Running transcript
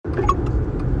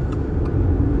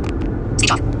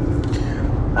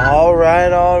All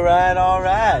right. All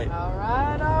right.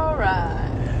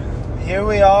 Here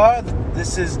we are.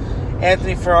 This is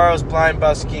Anthony Ferraro's Blind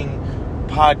Busking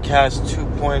Podcast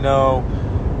 2.0.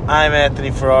 I'm Anthony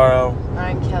Ferraro.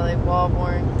 I'm Kelly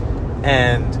Walborn.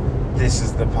 And this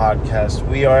is the podcast.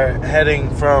 We are heading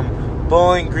from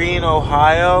Bowling Green,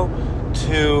 Ohio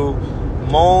to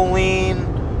Moline,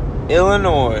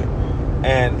 Illinois.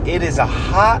 And it is a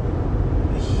hot,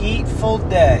 heatful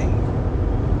day.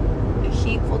 A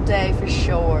heatful day for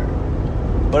sure.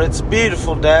 But it's a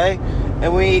beautiful day. And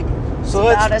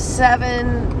about a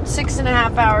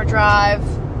 6.5 hour drive.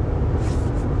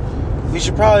 We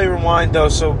should probably rewind though.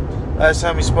 So last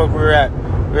time we spoke, we were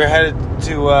headed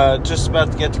to just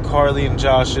about to get to Carly and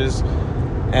Josh's,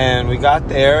 and we got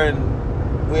there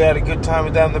and we had a good time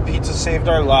with them. The pizza saved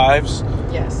our lives.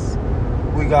 Yes.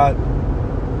 We got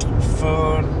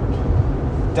food.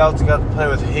 Delta got to play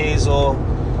with Hazel,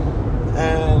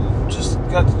 and just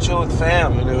got to chill with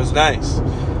fam, and it was nice.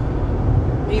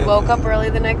 We woke up early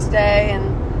the next day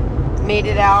and made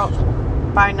it out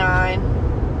by 9,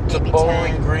 to maybe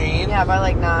Bowling 10. Green. Yeah, by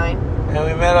like 9. And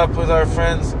we met up with our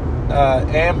friends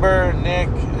Amber, Nick,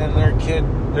 and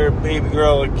their baby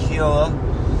girl Akila.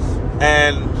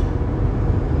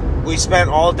 And we spent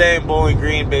all day in Bowling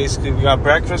Green, basically. We got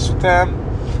breakfast with them.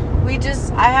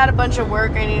 I had a bunch of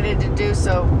work I needed to do,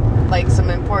 so like some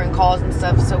important calls and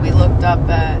stuff, so we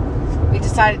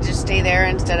decided to just stay there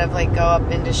instead of like go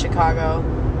up into Chicago.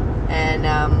 And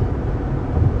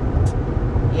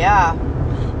yeah.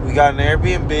 We got an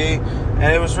Airbnb,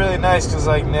 and it was really nice because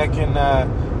like Nick and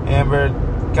Amber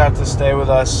got to stay with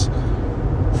us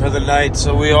for the night,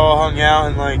 so we all hung out.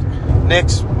 And like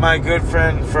Nick's my good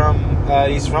friend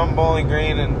he's from Bowling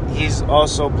Green, and he's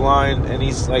also blind, and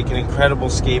he's like an incredible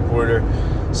skateboarder.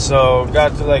 So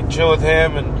got to like chill with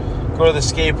him and go to the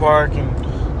skate park and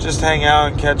just hang out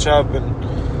and catch up, and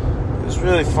it was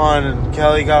really fun. And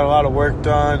Kelly got a lot of work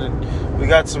done, and we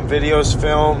got some videos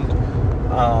filmed.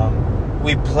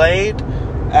 We played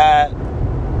at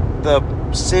the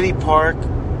city park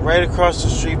right across the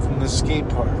street from the skate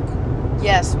park.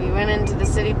 Yes, we went into the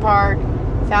city park,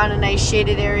 found a nice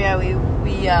shaded area.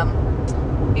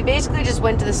 We basically just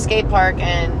went to the skate park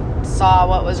and saw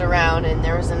what was around, and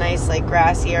there was a nice like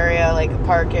grassy area, like a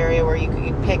park area where you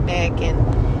could picnic,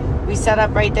 and we set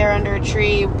up right there under a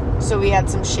tree so we had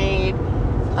some shade,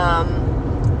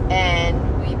 and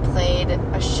we played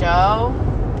a show,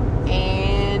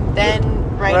 and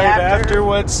then right after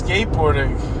went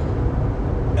skateboarding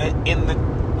in the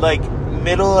like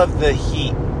middle of the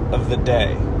heat of the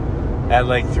day at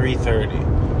like 3:30.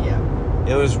 Yeah,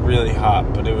 it was really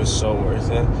hot, but it was so worth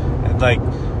it. And like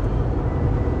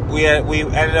we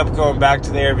ended up going back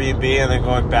to the Airbnb and then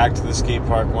going back to the skate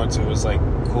park once it was like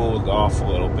cooled off a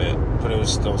little bit, but it was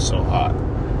still so hot.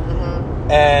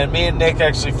 Mm-hmm. And me and Nick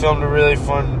actually filmed a really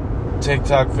fun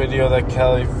TikTok video that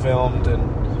Kelly filmed, and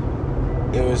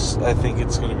I think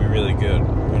it's going to be really good.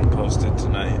 We're going to post it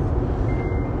tonight.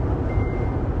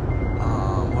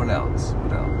 What else?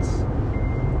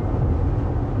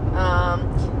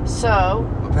 So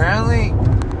apparently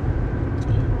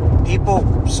people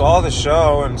saw the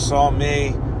show and saw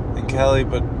me and Kelly,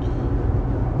 but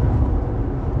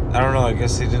I don't know, I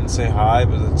guess they didn't say hi,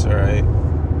 but that's alright.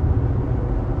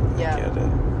 Yeah. I get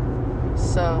it.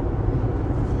 So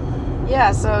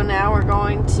now we're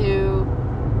going to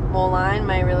Moline,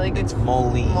 my really good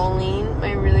Moline,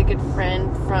 my really good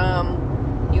friend from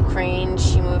Ukraine.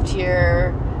 She moved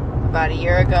here about a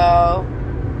year ago,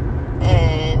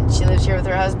 and she lives here with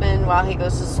her husband while he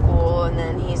goes to school, and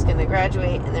then he's going to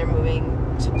graduate, and they're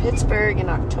moving to Pittsburgh in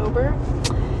October.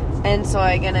 And so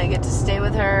I'm going to get to stay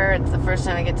with her. It's the first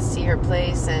time I get to see her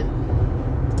place, and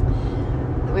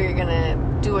we're going to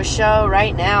do a show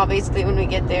right now, basically when we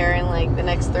get there in like the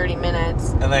next 30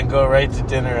 minutes. And then go right to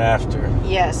dinner after.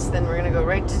 Yes, then we're going to go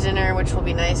right to dinner, which will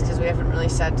be nice because we haven't really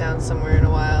sat down somewhere in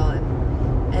a while.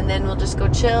 And then we'll just go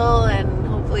chill and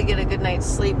hopefully get a good night's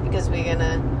sleep, because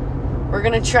we're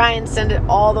gonna try and send it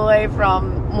all the way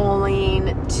from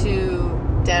Moline to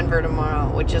Denver tomorrow,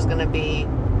 which is gonna be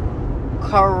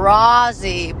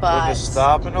crazy. But with a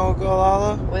stop in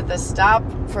Ogallala? With a stop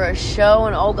for a show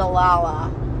in Ogallala.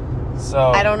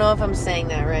 So I don't know if I'm saying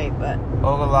that right, but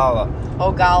Ogallala,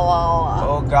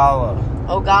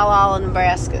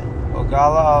 Nebraska.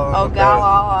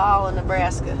 Ogallala,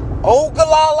 Nebraska.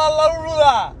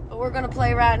 Ogallala. But we're gonna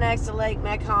play right next to Lake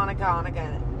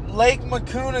Maconagon. Lake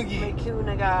Macounagee.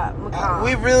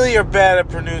 We really are bad at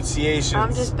pronunciation.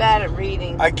 I'm just bad at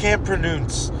reading. I can't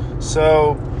pronounce.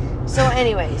 So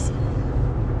anyways.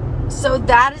 So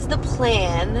that is the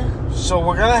plan. So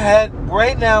we're going to head...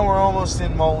 Right now, we're almost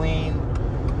in Moline.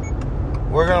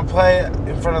 We're going to play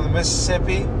in front of the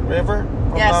Mississippi River,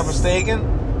 if I'm not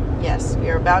mistaken. Yes, we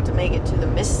are about to make it to the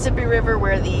Mississippi River,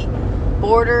 where the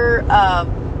border of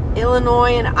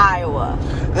Illinois and Iowa.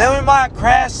 Then we might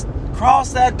cross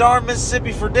that darn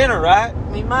Mississippi for dinner, right?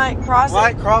 We might cross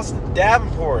Might cross the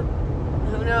Davenport.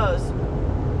 Who knows?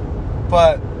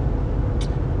 But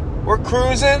we're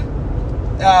cruising.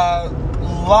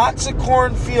 Lots of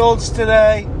cornfields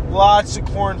today. Lots of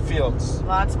cornfields.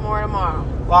 Lots more tomorrow.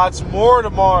 Lots more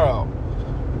tomorrow.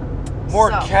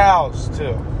 More cows,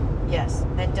 too. Yes,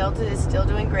 and Delta is still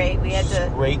doing great. We had to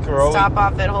great girl. Stop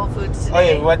off at Whole Foods today. Oh,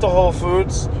 yeah, we went to Whole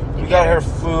Foods. We got her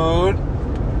food.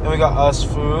 And we got us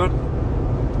food.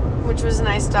 Which was a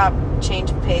nice stop,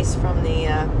 change of pace from the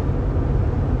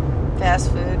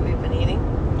fast food we've been eating.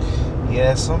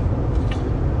 Yes.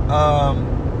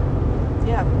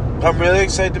 Yeah. I'm really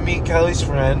excited to meet Kelly's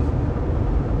friend.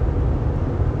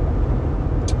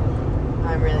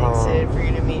 I'm really excited for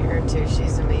you to meet her too.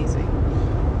 She's amazing.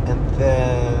 And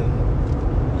then,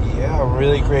 yeah, I'm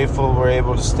really grateful we're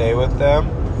able to stay with them.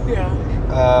 Yeah.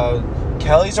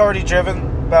 Kelly's already driven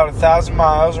about 1,000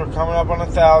 miles. We're coming up on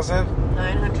 1,000.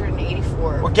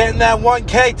 984. We're getting that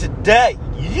 1K today.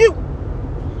 You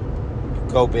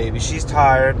go, baby. She's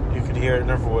tired. You could hear it in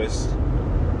her voice.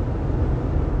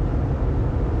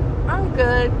 I'm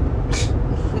good.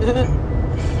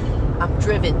 I'm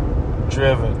driven.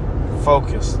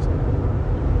 Focused.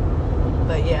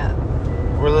 But yeah.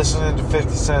 We're listening to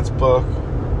 50 Cent's book.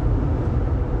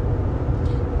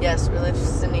 Yes, we're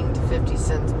listening to 50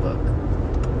 Cent's book.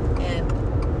 And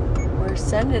we're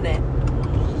sending it.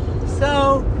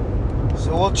 So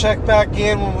we'll check back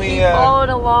in when we followed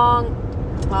along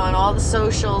on all the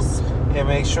socials. Yeah,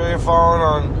 make sure you're following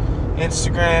on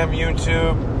Instagram,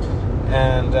 YouTube,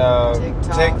 and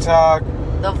TikTok.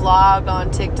 The vlog on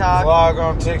TikTok.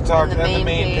 And the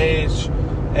main page.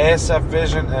 ASF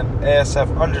Vision and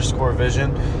ASF_Vision.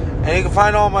 And you can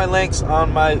find all my links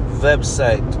on my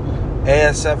website,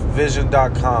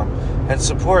 asfvision.com. And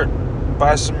support.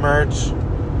 Buy some merch.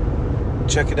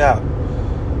 Check it out.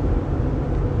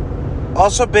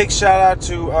 Also, big shout out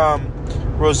to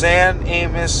Roseanne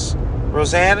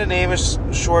and Amos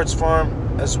Schwartz Farm,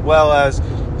 as well as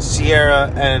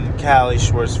Sierra and Callie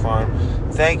Schwartz Farm.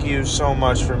 Thank you so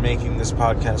much for making this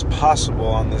podcast possible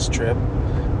on this trip.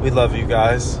 We love you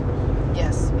guys.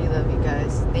 Yes, we love you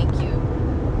guys. Thank you.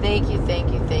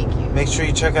 Make sure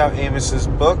you check out Amos's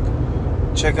book.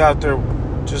 Check out their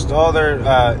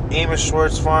Amos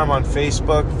Schwartz Farm on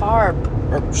Facebook.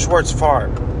 Or Schwartz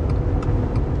Farm.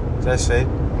 Did I say it?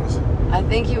 I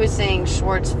think he was saying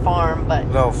Schwartz Farm, but...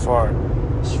 No, Farm.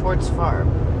 Schwartz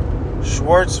Farm.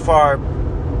 Schwartz Farm.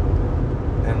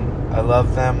 And I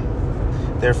love them.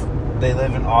 They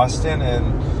live in Austin,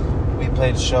 and we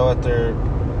played a show in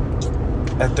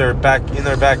their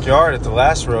backyard at the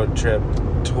last road trip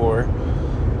tour,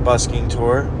 busking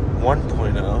tour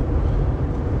 1.0,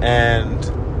 and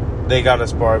they got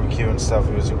us barbecue and stuff.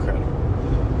 It was incredible.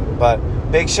 But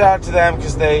big shout out to them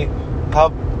because they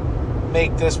helped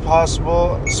make this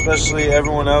possible, especially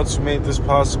everyone else who made this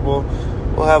possible.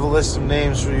 We'll have a list of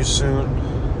names for you soon,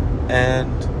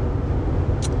 and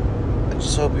I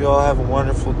just hope you all have a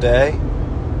wonderful day.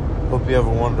 Hope you have a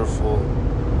wonderful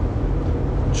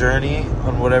journey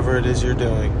on whatever it is you're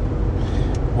doing.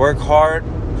 Work hard,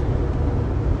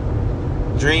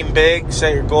 dream big,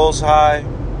 set your goals high,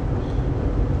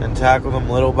 and tackle them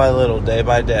little by little, day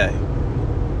by day.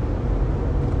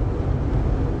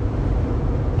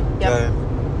 Yep. Okay.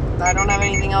 I don't have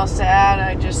anything else to add.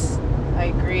 I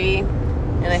agree.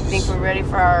 And I think we're ready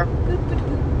for our...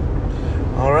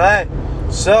 Alright.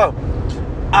 So,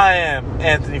 I am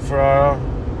Anthony Ferraro.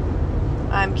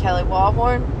 I'm Kelly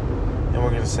Walhorn. And we're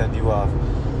going to send you off.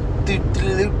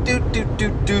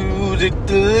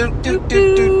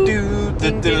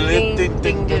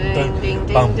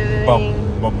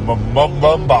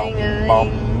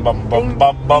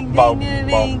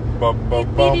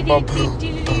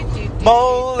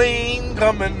 Moline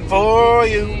coming for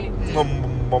you.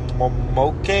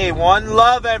 Okay, one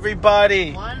love,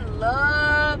 everybody. One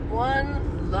love.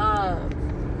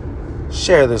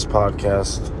 Share this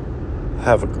podcast.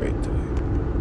 Have a great day.